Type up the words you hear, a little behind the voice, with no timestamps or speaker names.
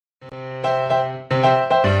Hi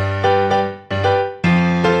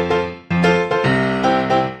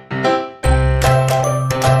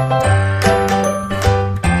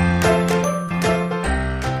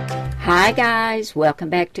guys, welcome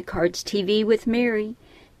back to Cardz TV with Mary.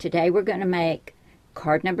 Today we're going to make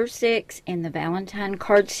card number 6 in the Valentine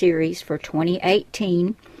card series for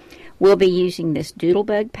 2018. We'll be using this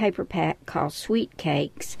Doodlebug paper pack called Sweet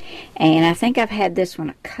Cakes, and I think I've had this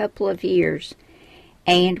one a couple of years.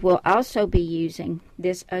 And we'll also be using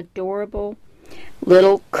this adorable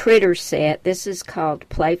little critter set. This is called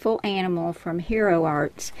Playful Animal from Hero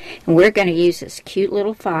Arts, and we're going to use this cute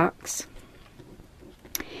little fox.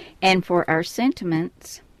 And for our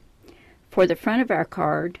sentiments, for the front of our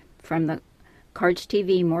card, from the Cardz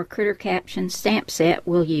TV More Critter Captions stamp set,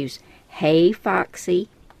 we'll use Hey Foxy.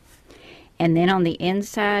 And then on the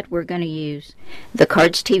inside, we're going to use the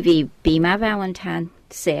Cardz TV Be My Valentine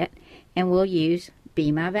set, and we'll use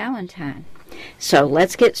Be My Valentine. So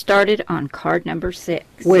let's get started on card number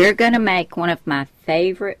 6. We're going to make one of my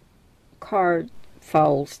favorite card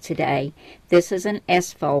folds today. This is an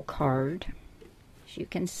S-fold card, you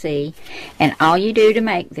can see, and all you do to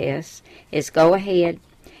make this is go ahead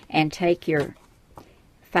and take your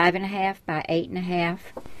 5.5 by 8.5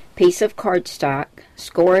 piece of cardstock,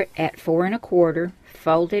 score it at 4 1/4,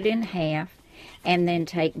 fold it in half, and then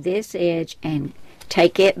take this edge and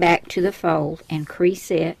take it back to the fold and crease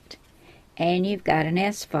it, and you've got an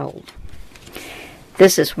S fold.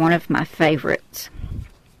 This is one of my favorites.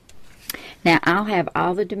 Now I'll have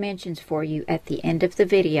all the dimensions for you at the end of the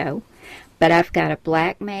video, but I've got a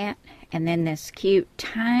black mat and then this cute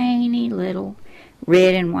tiny little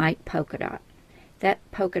red and white polka dot. That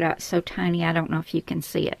polka dot's so tiny I don't know if you can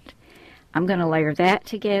see it. I'm going to layer that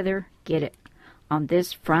together, get it on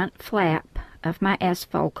this front flap of my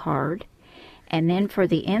S-fold card, and then for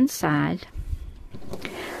the inside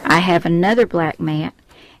I have another black mat,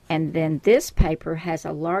 and then this paper has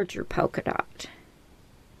a larger polka dot.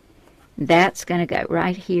 That's going to go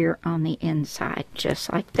right here on the inside,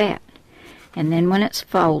 just like that. And then when it's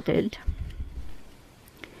folded,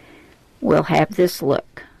 we'll have this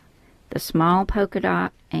look. The small polka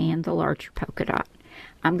dot and the larger polka dot.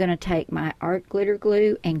 I'm going to take my art glitter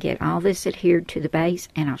glue and get all this adhered to the base,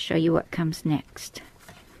 and I'll show you what comes next.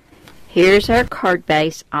 Here's our card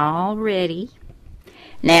base all ready.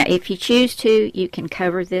 Now if you choose to, you can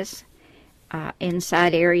cover this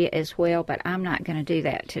inside area as well, but I'm not going to do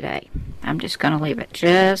that today. I'm just going to leave it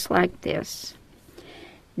just like this.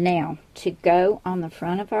 Now, to go on the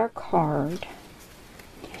front of our card,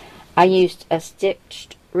 I used a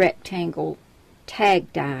stitched rectangle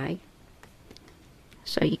tag die,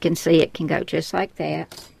 so you can see it can go just like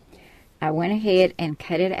that. I went ahead and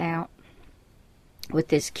cut it out with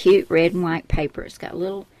this cute red and white paper. It's got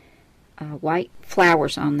little white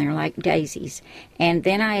flowers on there like daisies, and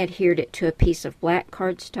then I adhered it to a piece of black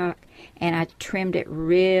cardstock, and I trimmed it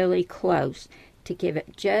really close to give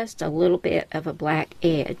it just a little bit of a black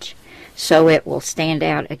edge so it will stand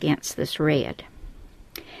out against this red.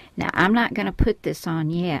 Now I'm not going to put this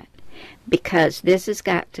on yet because this has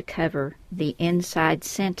got to cover the inside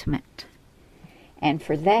sentiment, and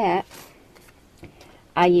for that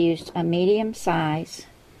I used a medium size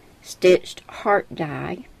stitched heart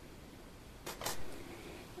die.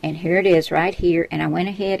 And here it is right here, and I went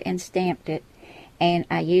ahead and stamped it, and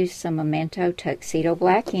I used some Memento Tuxedo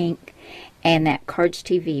black ink and that Cardz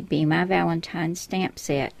TV Be My Valentine stamp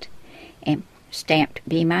set, and stamped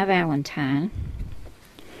Be My Valentine.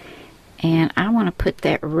 And I want to put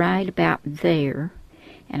that right about there,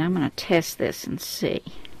 and I'm going to test this and see.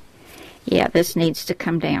 Yeah, this needs to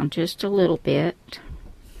come down just a little bit,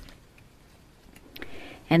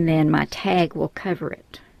 and then my tag will cover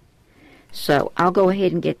it. So I'll go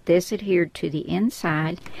ahead and get this adhered to the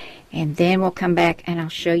inside, and then we'll come back and I'll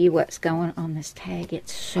show you what's going on this tag.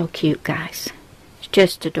 It's so cute, guys. It's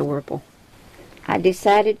just adorable. I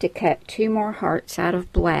decided to cut 2 more hearts out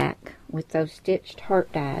of black with those stitched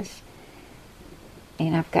heart dies.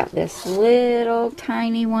 And I've got this little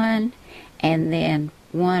tiny one, and then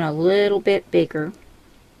one a little bit bigger.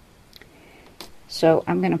 So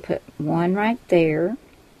I'm going to put one right there.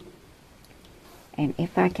 And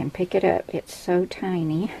if I can pick it up, it's so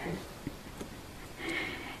tiny.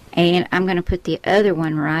 And I'm going to put the other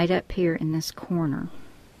one right up here in this corner.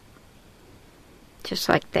 Just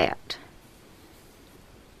like that.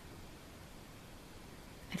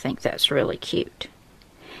 I think that's really cute.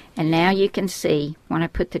 And now you can see when I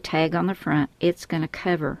put the tag on the front, it's going to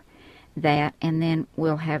cover that, and then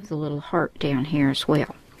we'll have the little heart down here as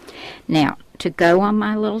well. Now, to go on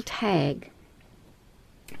my little tag,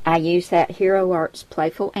 I use that Hero Arts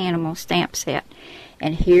Playful Animal stamp set,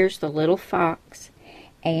 And here's the little fox.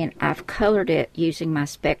 And I've colored it using my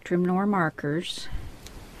Spectrum Noir markers.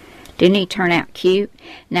 Didn't he turn out cute?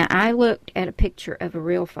 Now, I looked at a picture of a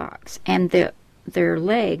real fox, and their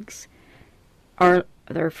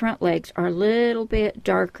front legs are a little bit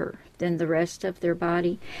darker than the rest of their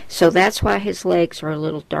body. So that's why his legs are a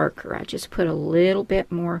little darker. I just put a little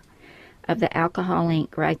bit more of the alcohol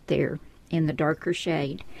ink right there in the darker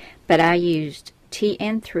shade. But I used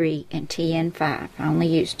TN3 and TN5. I only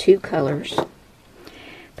used 2 colors.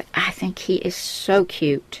 But I think he is so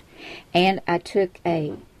cute. And I took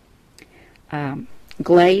a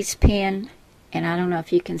glaze pen, and I don't know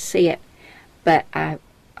if you can see it, but I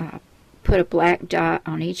put a black dot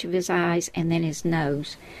on each of his eyes and then his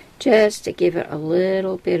nose, just to give it a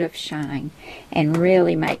little bit of shine and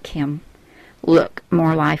really make him look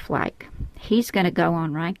more lifelike. He's going to go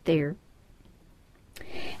on right there.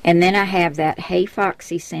 And then I have that Hey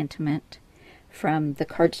Foxy sentiment from the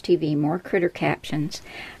Cardz TV More Critter Captions.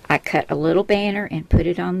 I cut a little banner and put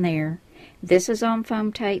it on there. This is on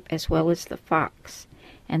foam tape as well as the fox.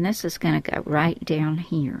 And this is going to go right down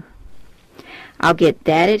here. I'll get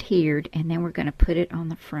that adhered, and then we're going to put it on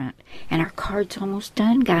the front. And our card's almost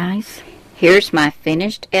done, guys. Here's my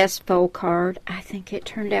finished S-fold card. I think it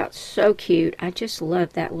turned out so cute. I just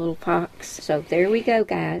love that little fox. So there we go,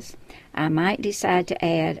 guys. I might decide to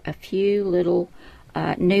add a few little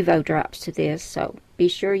Nuvo drops to this, so be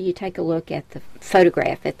sure you take a look at the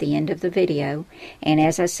photograph at the end of the video. And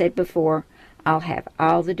as I said before, I'll have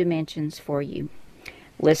all the dimensions for you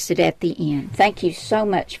listed at the end. Thank you so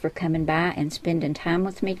much for coming by and spending time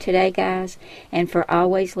with me today, guys, and for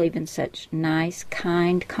always leaving such nice,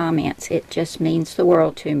 kind comments. It just means the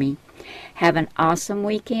world to me. Have an awesome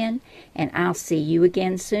weekend, and I'll see you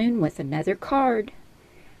again soon with another card.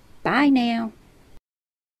 Bye now.